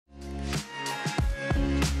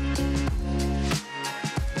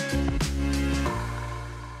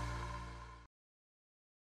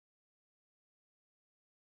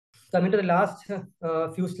Coming to the last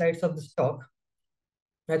few slides of this talk,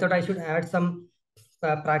 I thought I should add some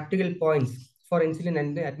practical points for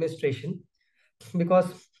insulin administration,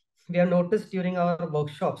 because we have noticed during our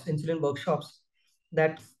workshops, insulin workshops,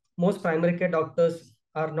 that most primary care doctors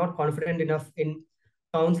are not confident enough in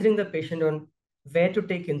counseling the patient on where to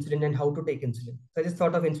take insulin and how to take insulin. So I just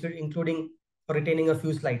thought of including or retaining a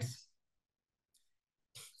few slides.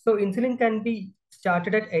 So insulin can be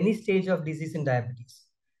started at any stage of disease in diabetes.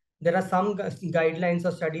 There are some guidelines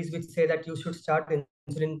or studies which say that you should start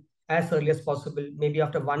insulin as early as possible, maybe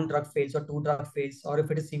after one drug fails or two drug fails, or if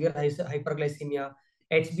it is severe hyperglycemia,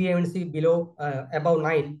 HbA1c below above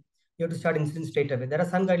 9, you have to start insulin straight away. There are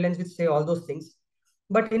some guidelines which say all those things.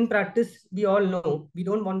 But in practice, we all know we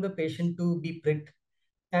don't want the patient to be pricked,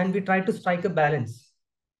 and we try to strike a balance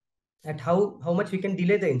at how much we can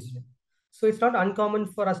delay the insulin. So it's not uncommon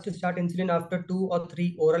for us to start insulin after 2 or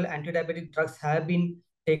 3 oral antidiabetic drugs have been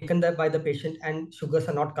taken by the patient and sugars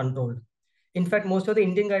are not controlled. In fact, most of the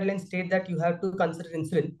Indian guidelines state that you have to consider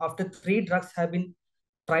insulin after 3 drugs have been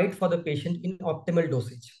tried for the patient in optimal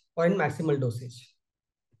dosage or in maximal dosage.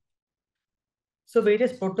 So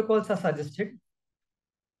various protocols are suggested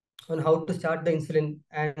on how to start the insulin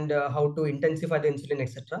and how to intensify the insulin,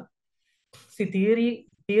 etc. See,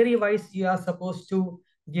 theory-wise, you are supposed to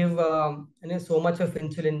give so much of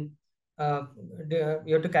insulin.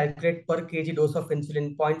 You have to calculate per kg dose of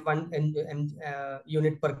insulin, 0.1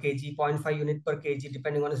 unit per kg, 0.5 unit per kg,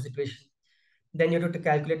 depending on the situation. Then you have to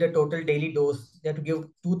calculate the total daily dose. You have to give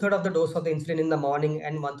 2/3 of the dose of the insulin in the morning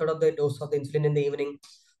and 1/3 of the dose of the insulin in the evening.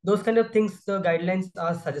 Those kind of things the guidelines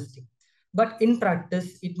are suggesting. But in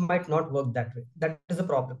practice, it might not work that way. That is a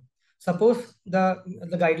problem. Suppose the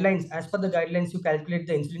guidelines, as per the guidelines, you calculate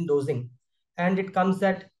the insulin dosing, and it comes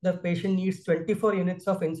that the patient needs 24 units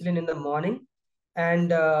of insulin in the morning, and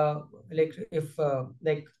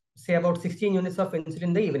like say about 16 units of insulin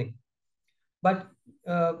in the evening. But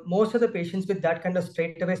most of the patients with that kind of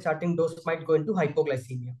straight away starting dose might go into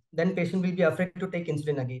hypoglycemia. Then patient will be afraid to take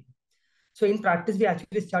insulin again. So in practice, we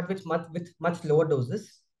actually start with much lower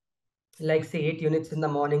doses, like say 8 units in the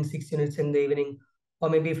morning, 6 units in the evening, or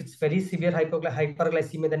maybe if it's very severe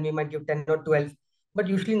hyperglycemia, then we might give 10 or 12, but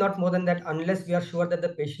usually not more than that unless we are sure that the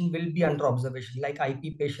patient will be under observation, like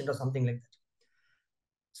IP patient or something like that.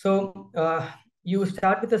 So you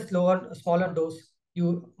start with a smaller dose.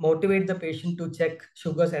 You motivate the patient to check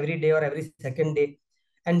sugars every day or every second day.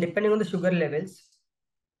 And depending on the sugar levels,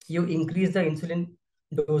 you increase the insulin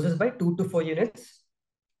doses by 2 to 4 units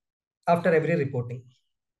after every reporting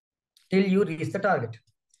till you reach the target.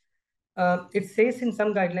 It says in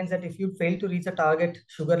some guidelines that if you fail to reach the target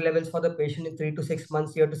sugar levels for the patient in 3 to 6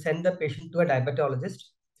 months, you have to send the patient to a diabetologist.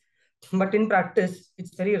 But in practice,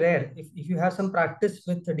 it's very rare. If you have some practice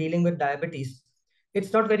with dealing with diabetes,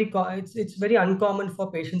 it's not very it's very uncommon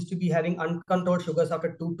for patients to be having uncontrolled sugars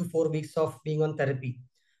after 2 to 4 weeks of being on therapy,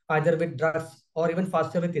 either with drugs or even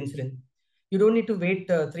faster with insulin. You don't need to wait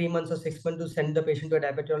 3 months or 6 months to send the patient to a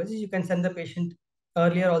diabetologist. You can send the patient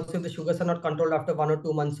earlier also if the sugars are not controlled after 1 or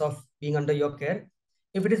 2 months of being under your care.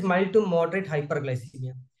 If it is mild to moderate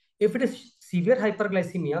hyperglycemia. If it is severe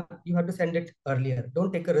hyperglycemia, you have to send it earlier.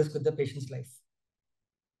 Don't take a risk with the patient's life.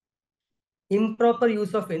 Improper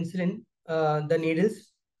use of insulin, the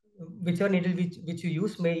needles, whichever needle which you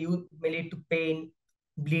use may lead to pain,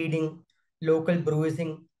 bleeding, local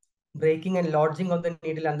bruising, breaking and lodging of the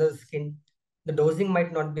needle under the skin. The dosing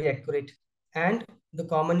might not be accurate, and the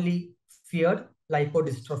commonly feared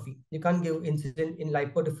lipodystrophy. You can't give insulin in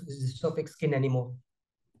lipodystrophic skin anymore.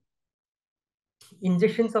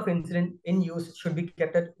 Injections of insulin in use should be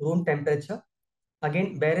kept at room temperature.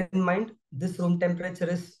 Again, bear in mind, this room temperature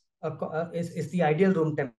is the ideal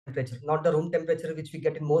room temperature, not the room temperature which we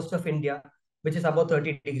get in most of India, which is about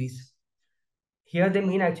 30 degrees. Here they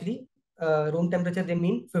mean actually, room temperature, they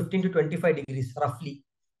mean 15 to 25 degrees roughly,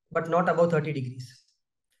 but not above 30 degrees.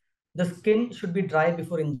 The skin should be dry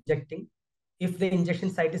before injecting. If the injection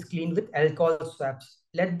site is cleaned with alcohol swabs,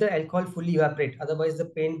 let the alcohol fully evaporate. Otherwise, the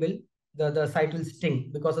pain will, the site will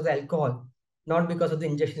sting because of the alcohol, not because of the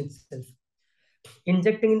injection itself.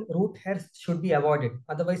 Injecting in root hairs should be avoided.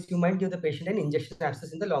 Otherwise, you might give the patient an injection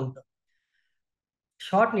abscess in the long term.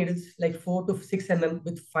 Short needles like 4 to 6 mm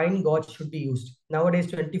with fine gauge should be used.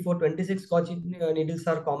 Nowadays, 24, 26 gauge needles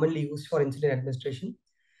are commonly used for insulin administration.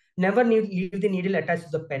 Never leave the needle attached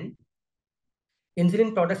to the pen.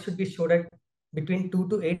 Insulin products should be stored at between 2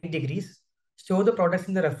 to 8 degrees. Store the products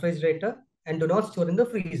in the refrigerator and do not store in the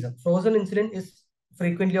freezer. Frozen insulin is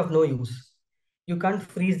frequently of no use. You can't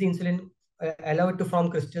freeze the insulin, allow it to form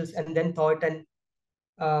crystals and then thaw it, and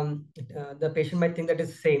the patient might think that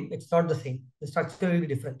it's the same. It's not the same. The structure will be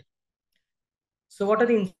different. So what are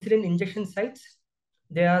the insulin injection sites?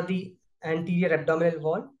 They are the anterior abdominal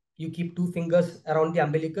wall. You keep 2 fingers around the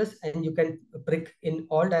umbilicus and you can prick in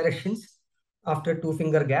all directions after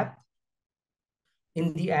 2-finger gap.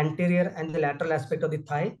 In the anterior and the lateral aspect of the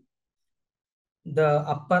thigh, the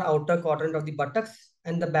upper outer quadrant of the buttocks,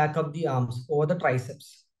 and the back of the arms over the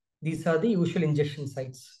triceps. These are the usual injection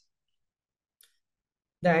sites.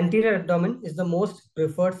 The anterior abdomen is the most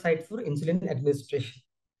preferred site for insulin administration.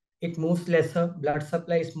 It moves lesser, blood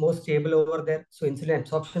supply is more stable over there, so insulin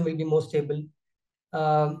absorption will be more stable.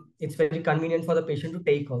 It's very convenient for the patient to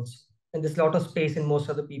take also. And there's a lot of space in most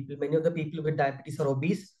of the people. Many of the people with diabetes are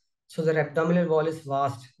obese, so their abdominal wall is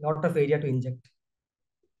vast, lot of area to inject.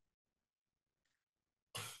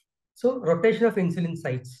 So rotation of insulin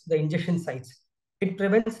sites, the injection sites, it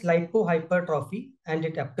prevents lipohypertrophy and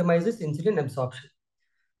it optimizes insulin absorption.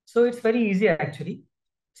 So it's very easy actually.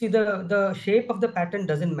 See, the shape of the pattern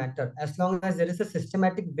doesn't matter as long as there is a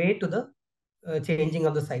systematic way to the changing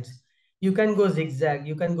of the sites. You can go zigzag,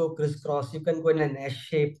 you can go crisscross, you can go in an S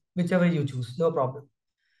shape, whichever you choose, no problem.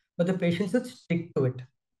 But the patient should stick to it.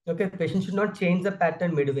 Okay, the patient should not change the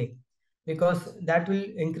pattern midway because that will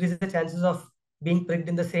increase the chances of being pricked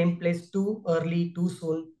in the same place too early, too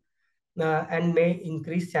soon, and may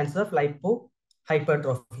increase chances of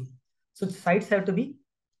lipohypertrophy. So sites have to be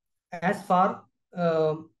as far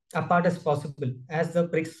apart as possible as the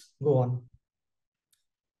pricks go on.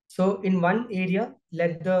 So in one area,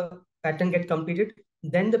 let the pattern get completed,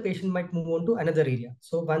 then the patient might move on to another area.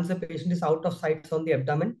 So once the patient is out of sights on the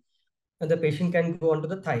abdomen, the patient can go on to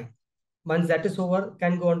the thigh. Once that is over,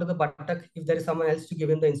 can go on to the buttock if there is someone else to give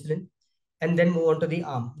him the insulin, and then move on to the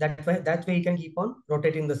arm. That way he can keep on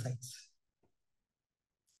rotating the sides.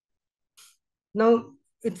 Now,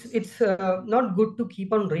 it's not good to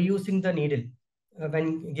keep on reusing the needle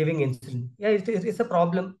when giving insulin. Yeah, it's a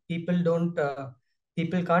problem. People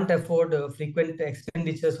can't afford frequent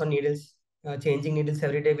expenditures on needles. Changing needles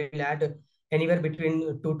every day will add anywhere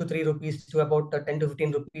between 2 to 3 rupees to about 10 to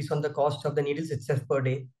 15 rupees on the cost of the needles itself per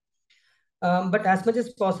day. But as much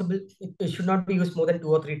as possible, it should not be used more than 2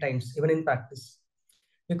 or 3 times, even in practice.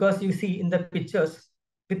 Because you see in the pictures,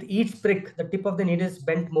 with each prick, the tip of the needle is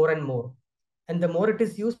bent more and more. And the more it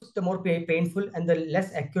is used, the more painful and the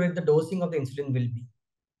less accurate the dosing of the insulin will be.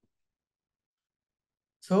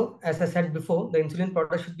 So, as I said before, the insulin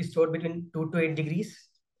product should be stored between 2 to 8 degrees.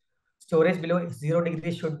 Storage below 0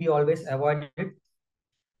 degrees should be always avoided.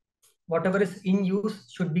 Whatever is in use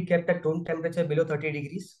should be kept at room temperature below 30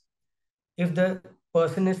 degrees. If the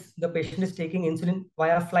patient is taking insulin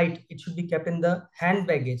via flight, it should be kept in the hand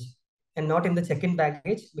baggage and not in the check-in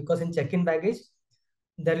baggage, because in check-in baggage,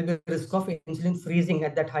 there will be a risk of insulin freezing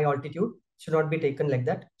at that high altitude. Should not be taken like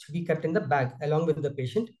that. Should be kept in the bag along with the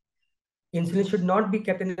patient. Insulin should not be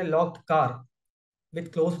kept in a locked car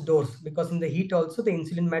with closed doors, because in the heat also the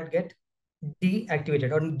insulin might get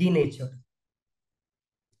deactivated or denatured.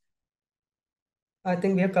 I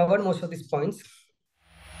think we have covered most of these points.